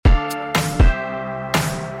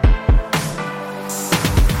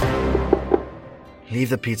Leave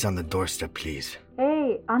the pizza on the doorstep, please.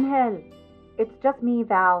 Hey, Angel. It's just me,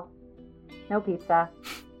 Val. No pizza.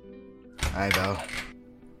 Hi, Val.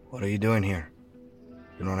 What are you doing here?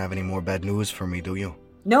 You don't have any more bad news for me, do you?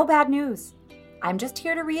 No bad news. I'm just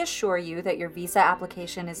here to reassure you that your visa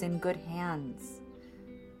application is in good hands.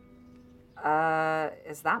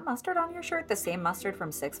 Is that mustard on your shirt the same mustard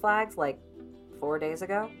from Six Flags, like 4 days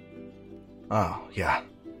ago? Oh, yeah.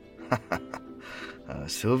 A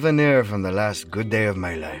souvenir from the last good day of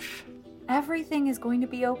my life. Everything is going to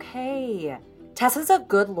be okay. Tessa's a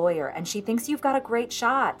good lawyer, and she thinks you've got a great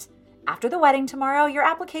shot. After the wedding tomorrow, your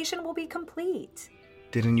application will be complete.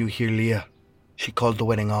 Didn't you hear Leah? She called the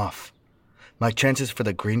wedding off. My chances for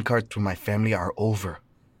the green card through my family are over.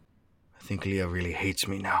 I think Leah really hates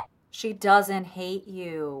me now. She doesn't hate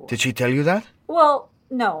you. Did she tell you that? Well,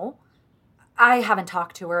 no. I haven't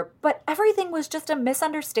talked to her, but everything was just a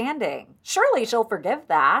misunderstanding. Surely she'll forgive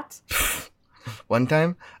that. One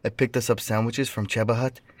time, I picked us up sandwiches from Cheba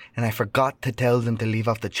Hut, and I forgot to tell them to leave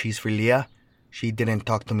off the cheese for Leah. She didn't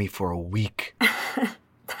talk to me for a week.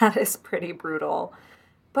 That is pretty brutal.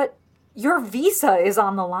 But your visa is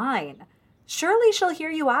on the line. Surely she'll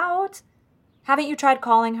hear you out. Haven't you tried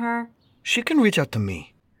calling her? She can reach out to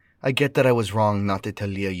me. I get that I was wrong not to tell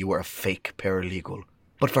Leah you were a fake paralegal.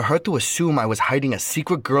 But for her to assume I was hiding a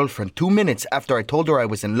secret girlfriend 2 minutes after I told her I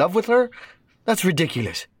was in love with her, that's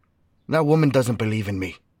ridiculous. That woman doesn't believe in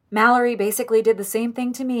me. Mallory basically did the same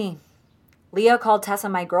thing to me. Leah called Tessa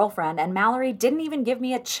my girlfriend, and Mallory didn't even give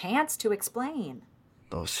me a chance to explain.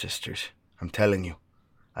 Those sisters. I'm telling you.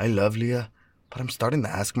 I love Leah, but I'm starting to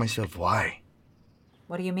ask myself why.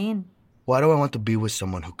 What do you mean? Why do I want to be with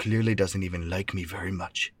someone who clearly doesn't even like me very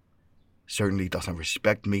much? Certainly doesn't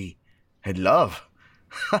respect me. And love.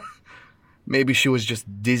 Maybe she was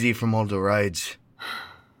just dizzy from all the rides.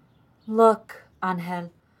 Look,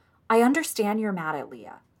 Angel, I understand you're mad at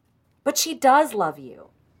Leah, but she does love you.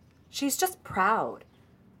 She's just proud.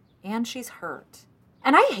 And she's hurt.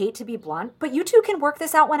 And I hate to be blunt, but you two can work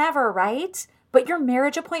this out whenever, right? But your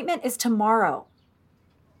marriage appointment is tomorrow.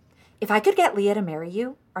 If I could get Leah to marry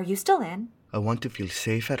you, are you still in? I want to feel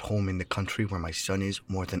safe at home in the country where my son is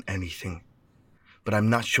more than anything. But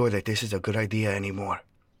I'm not sure that this is a good idea anymore.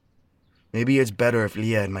 Maybe it's better if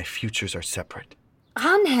Leah and my futures are separate.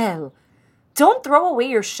 Angel, don't throw away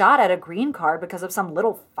your shot at a green card because of some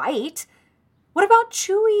little fight. What about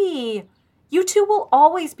Chewy? You two will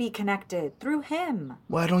always be connected through him.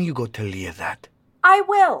 Why don't you go tell Leah that? I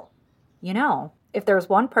will. You know, if there's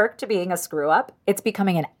one perk to being a screw-up, it's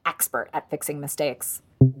becoming an expert at fixing mistakes.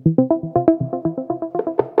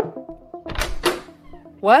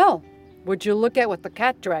 Well, would you look at what the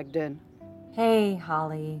cat dragged in? Hey,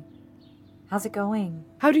 Holly. How's it going?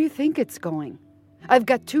 How do you think it's going? I've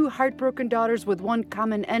got 2 heartbroken daughters with one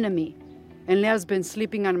common enemy. And Leah's been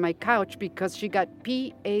sleeping on my couch because she got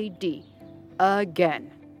PAD.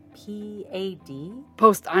 Again. PAD?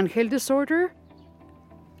 Post-Angel disorder?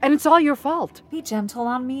 And it's all your fault. Be gentle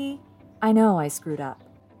on me. I know I screwed up.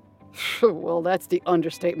 Well, that's the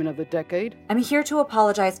understatement of the decade. I'm here to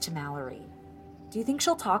apologize to Mallory. Do you think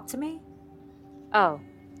she'll talk to me? Oh,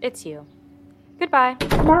 it's you. Goodbye.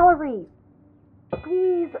 Mallory!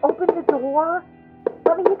 Please, open the door.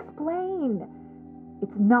 Let me explain.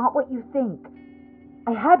 It's not what you think.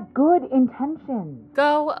 I had good intentions.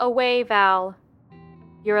 Go away, Val.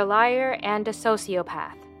 You're a liar and a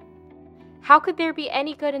sociopath. How could there be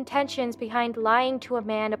any good intentions behind lying to a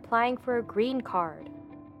man applying for a green card?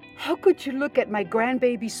 How could you look at my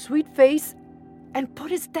grandbaby's sweet face and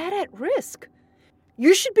put his dad at risk?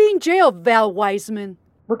 You should be in jail, Val Wiseman.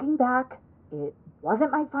 Looking back, it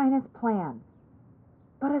wasn't my finest plan.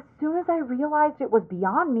 But as soon as I realized it was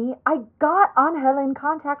beyond me, I got Angel in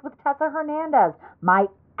contact with Tessa Hernandez, my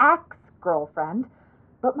ex-girlfriend,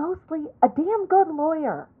 but mostly a damn good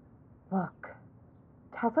lawyer. Look,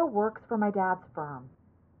 Tessa works for my dad's firm,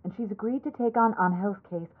 and she's agreed to take on Angel's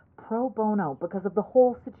case pro bono because of the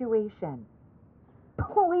whole situation.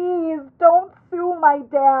 Please don't sue my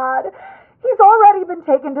dad. He's already been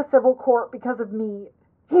taken to civil court because of me.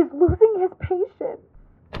 He's losing his patience.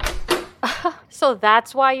 So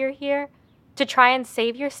that's why you're here? To try and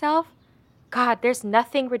save yourself? God, there's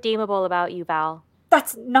nothing redeemable about you, Val.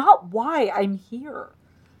 That's not why I'm here.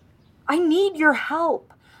 I need your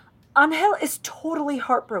help. Angel is totally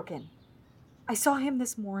heartbroken. I saw him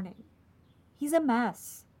this morning. He's a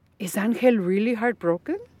mess. Is Angel really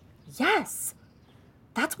heartbroken? Yes.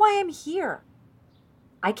 That's why I'm here.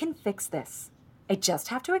 I can fix this. I just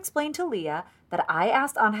have to explain to Leah that I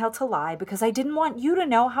asked Angel to lie because I didn't want you to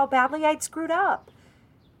know how badly I'd screwed up.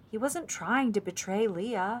 He wasn't trying to betray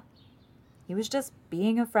Leah. He was just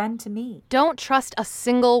being a friend to me. Don't trust a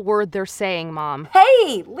single word they're saying, Mom.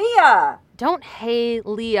 Hey, Leah! Don't hey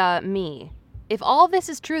Leah me. If all this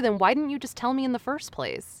is true, then why didn't you just tell me in the first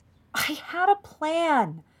place? I had a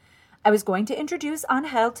plan. I was going to introduce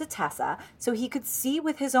Angel to Tessa so he could see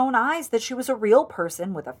with his own eyes that she was a real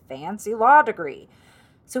person with a fancy law degree.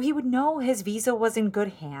 So he would know his visa was in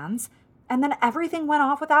good hands, and then everything went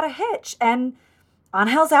off without a hitch, and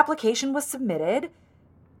Angel's application was submitted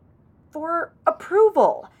for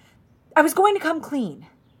approval. I was going to come clean.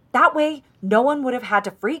 That way, no one would have had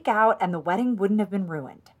to freak out and the wedding wouldn't have been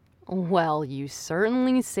ruined. Well, you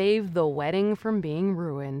certainly saved the wedding from being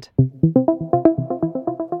ruined.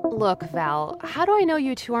 Look, Val, how do I know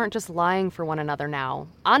you two aren't just lying for one another now?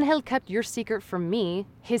 Angel kept your secret from me,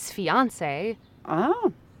 his fiancé.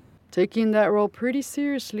 Ah, taking that role pretty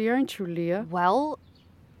seriously, aren't you, Leah? Well,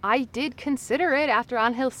 I did consider it after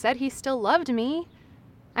Angel said he still loved me.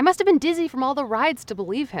 I must have been dizzy from all the rides to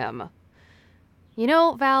believe him. You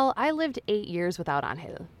know, Val, I lived 8 years without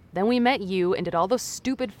Angel. Then we met you and did all those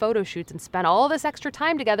stupid photo shoots and spent all this extra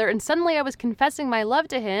time together, and suddenly I was confessing my love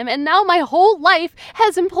to him, and now my whole life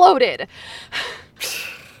has imploded.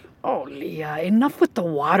 Oh, Leah, enough with the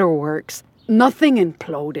waterworks. Nothing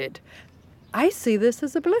imploded. I see this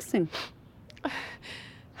as a blessing.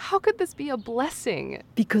 How could this be a blessing?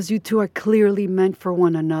 Because you two are clearly meant for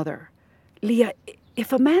one another. Leah,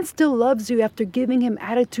 if a man still loves you after giving him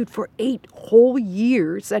attitude for 8 whole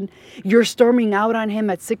years and you're storming out on him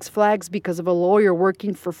at Six Flags because of a lawyer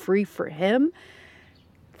working for free for him,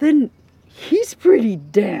 then he's pretty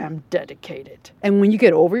damn dedicated. And when you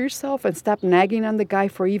get over yourself and stop nagging on the guy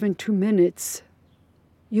for even 2 minutes,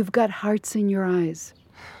 you've got hearts in your eyes.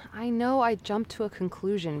 I know I jumped to a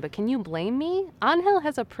conclusion, but can you blame me? Angel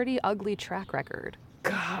has a pretty ugly track record.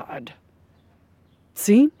 God.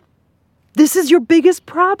 See? This is your biggest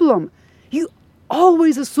problem. You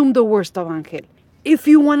always assume the worst of Angel. If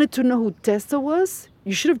you wanted to know who Tessa was,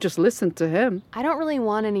 you should have just listened to him. I don't really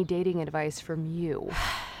want any dating advice from you.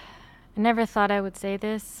 I never thought I would say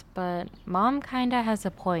this, but Mom kinda has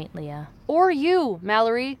a point, Leah. Or you,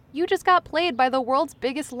 Mallory. You just got played by the world's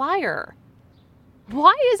biggest liar.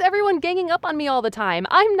 Why is everyone ganging up on me all the time?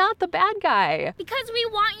 I'm not the bad guy. Because we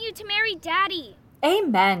want you to marry Daddy.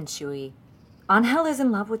 Amen, Chewie. Angel is in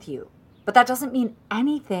love with you, but that doesn't mean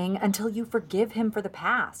anything until you forgive him for the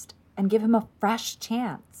past and give him a fresh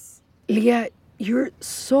chance. Leah, you're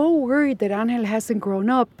so worried that Angel hasn't grown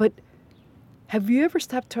up, but have you ever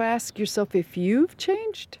stopped to ask yourself if you've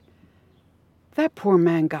changed? That poor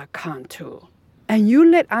man got conned too. And you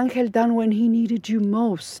let Angel down when he needed you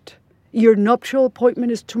most. Your nuptial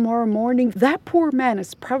appointment is tomorrow morning. That poor man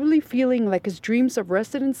is probably feeling like his dreams of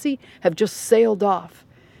residency have just sailed off.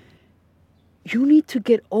 You need to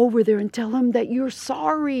get over there and tell him that you're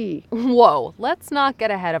sorry. Whoa, let's not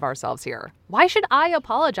get ahead of ourselves here. Why should I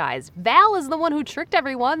apologize? Val is the one who tricked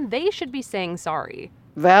everyone. They should be saying sorry.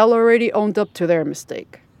 Val already owned up to their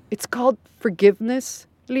mistake. It's called forgiveness,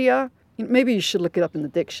 Leah. Maybe you should look it up in the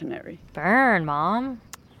dictionary. Burn, Mom.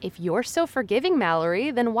 If you're so forgiving, Mallory,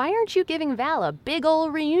 then why aren't you giving Val a big ol'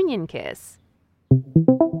 reunion kiss?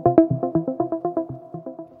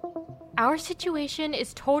 Our situation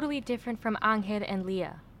is totally different from Angel and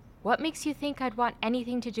Leah. What makes you think I'd want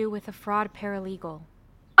anything to do with a fraud paralegal?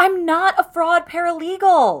 I'm not a fraud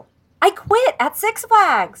paralegal. I quit at Six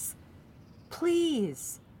Flags.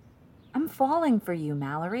 Please. I'm falling for you,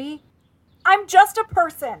 Mallory. I'm just a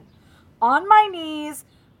person on my knees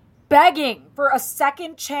begging for a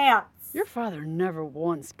second chance. Your father never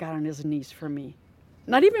once got on his knees for me.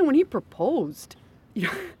 Not even when he proposed. You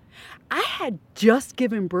know, I had just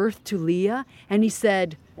given birth to Leah, and he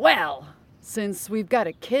said, "Well, since we've got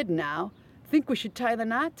a kid now, think we should tie the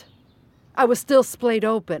knot?" I was still splayed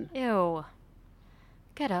open. Ew.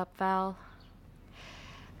 Get up, Val.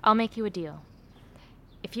 I'll make you a deal.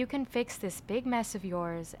 If you can fix this big mess of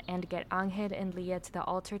yours and get Angel and Leah to the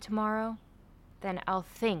altar tomorrow, then I'll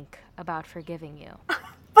think about forgiving you.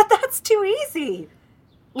 But that's too easy.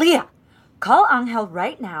 Leah, call Angel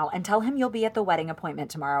right now and tell him you'll be at the wedding appointment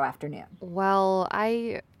tomorrow afternoon. Well,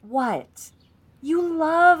 What? You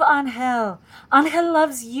love Angel. Angel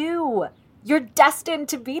loves you. You're destined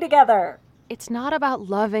to be together. it's not about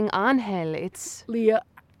loving Angel. It's... Leah,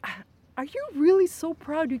 are you really so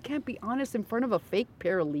proud you can't be honest in front of a fake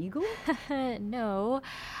paralegal? No.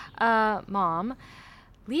 Mom,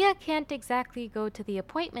 Leah can't exactly go to the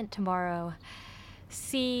appointment tomorrow.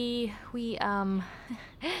 See, we kind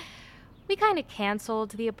of canceled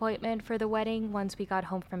the appointment for the wedding once we got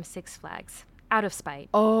home from Six Flags, out of spite.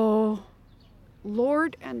 Oh,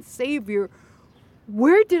 Lord and Savior,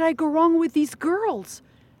 where did I go wrong with these girls?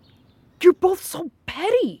 You're both so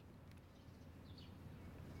petty.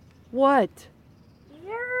 What?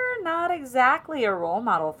 You're not exactly a role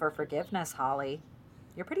model for forgiveness, Holly.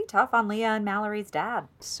 You're pretty tough on Leah and Mallory's dad.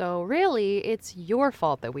 So really, it's your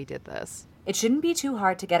fault that we did this. It shouldn't be too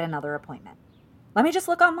hard to get another appointment. Let me just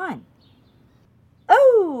look online.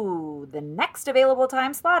 Oh, the next available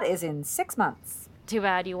time slot is in 6 months. Too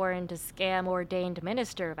bad you weren't a scam ordained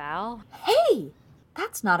minister, Val. Hey,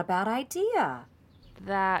 that's not a bad idea.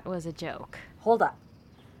 That was a joke. Hold up.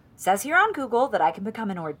 Says here on Google that I can become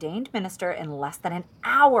an ordained minister in less than an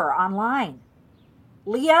hour online.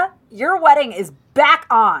 Leah, your wedding is back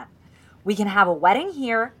on. We can have a wedding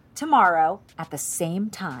here tomorrow at the same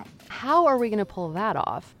time. How are we going to pull that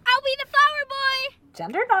off? I'll be the flower boy!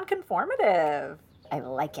 Gender nonconformative. I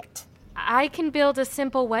like it. I can build a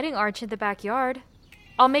simple wedding arch in the backyard.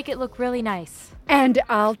 I'll make it look really nice. And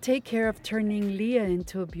I'll take care of turning Leah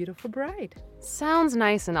into a beautiful bride. Sounds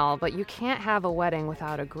nice and all, but you can't have a wedding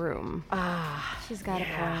without a groom. She's got a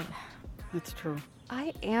point. That's true.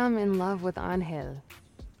 I am in love with Angel.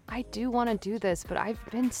 I do want to do this, but I've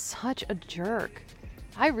been such a jerk.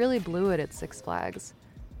 I really blew it at Six Flags.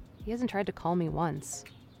 He hasn't tried to call me once.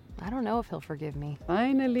 I don't know if he'll forgive me.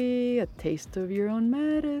 Finally, a taste of your own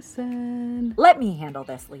medicine. Let me handle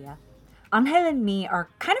this, Leah. Angel and me are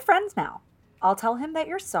kind of friends now. I'll tell him that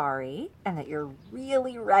you're sorry and that you're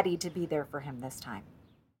really ready to be there for him this time.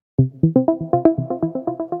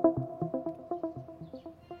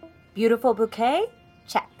 Beautiful bouquet?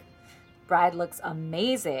 Check. Bride looks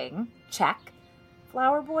amazing? Check.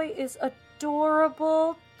 Flower boy is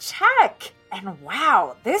adorable? Check. And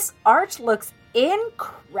wow, this arch looks incredible.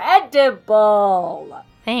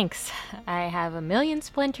 Thanks. I have a million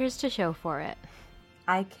splinters to show for it.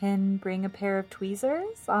 I can bring a pair of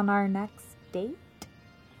tweezers on our next date?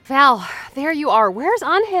 Val, there you are. Where's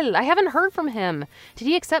Angel? I haven't heard from him. Did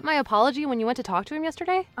he accept my apology when you went to talk to him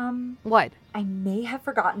yesterday? What? I may have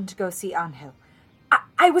forgotten to go see Angel.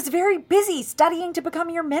 I was very busy studying to become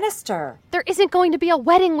your minister. There isn't going to be a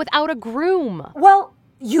wedding without a groom. Well,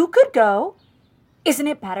 you could go. Isn't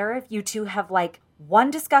it better if you two have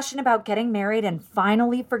one discussion about getting married and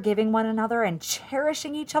finally forgiving one another and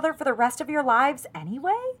cherishing each other for the rest of your lives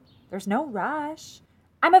anyway? There's no rush.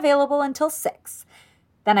 I'm available until 6.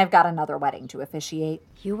 Then I've got another wedding to officiate.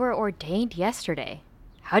 You were ordained yesterday.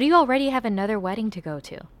 How do you already have another wedding to go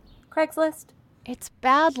to? Craigslist. It's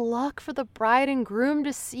bad luck for the bride and groom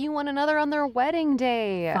to see one another on their wedding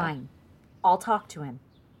day. Fine. I'll talk to him.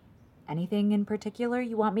 Anything in particular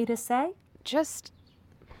you want me to say? Just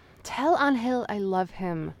tell Angel I love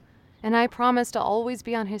him, and I promise to always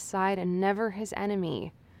be on his side and never his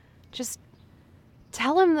enemy. Just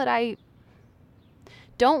tell him that I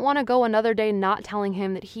don't want to go another day not telling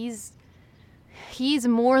him that he's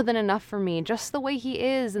more than enough for me, just the way he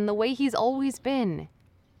is and the way he's always been.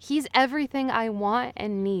 He's everything I want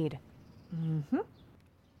and need. Mm-hmm.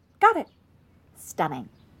 Got it. Stunning.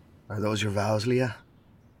 Are those your vows, Leah?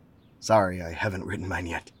 Sorry, I haven't written mine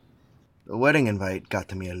yet. The wedding invite got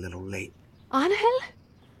to me a little late. Angel?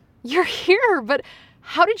 You're here, but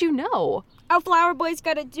how did you know? A flower boy's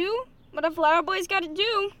gotta do what a flower boy's gotta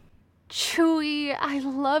do. Chewy, I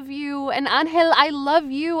love you. And Angel, I love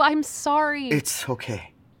you. I'm sorry. It's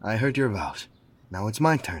okay. I heard your vows. Now it's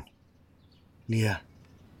my turn. Leah,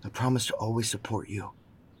 I promise to always support you.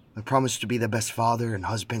 I promise to be the best father and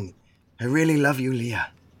husband. I really love you,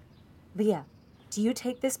 Leah. Leah, do you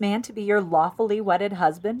take this man to be your lawfully wedded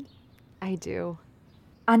husband? I do.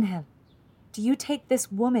 Angel, do you take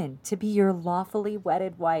this woman to be your lawfully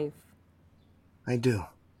wedded wife? I do.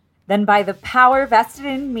 Then by the power vested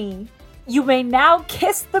in me, you may now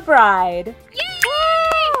kiss the bride. Yay!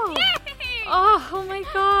 Oh! Yay! Oh my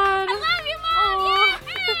god. I love you, Mom!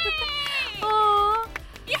 Oh.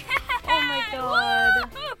 Yay! Oh my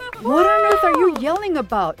god. What on earth are you yelling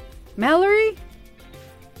about? Mallory?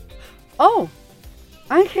 Oh,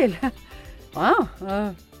 Angel.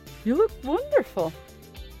 Wow, you look wonderful.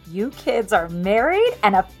 You kids are married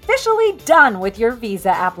and officially done with your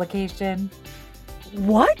visa application.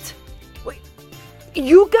 What? Wait,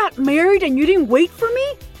 you got married and you didn't wait for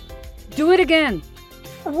me? Do it again.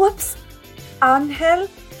 Whoops. Angel,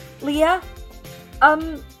 Leah,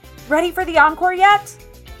 ready for the encore yet?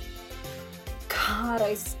 God,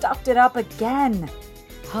 I stuffed it up again.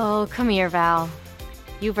 Oh, come here, Val.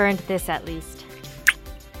 You've earned this at least.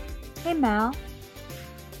 Hey, Mal.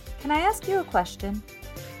 Can I ask you a question?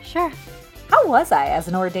 Sure. How was I as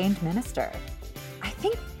an ordained minister? I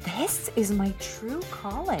think this is my true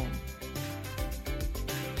calling.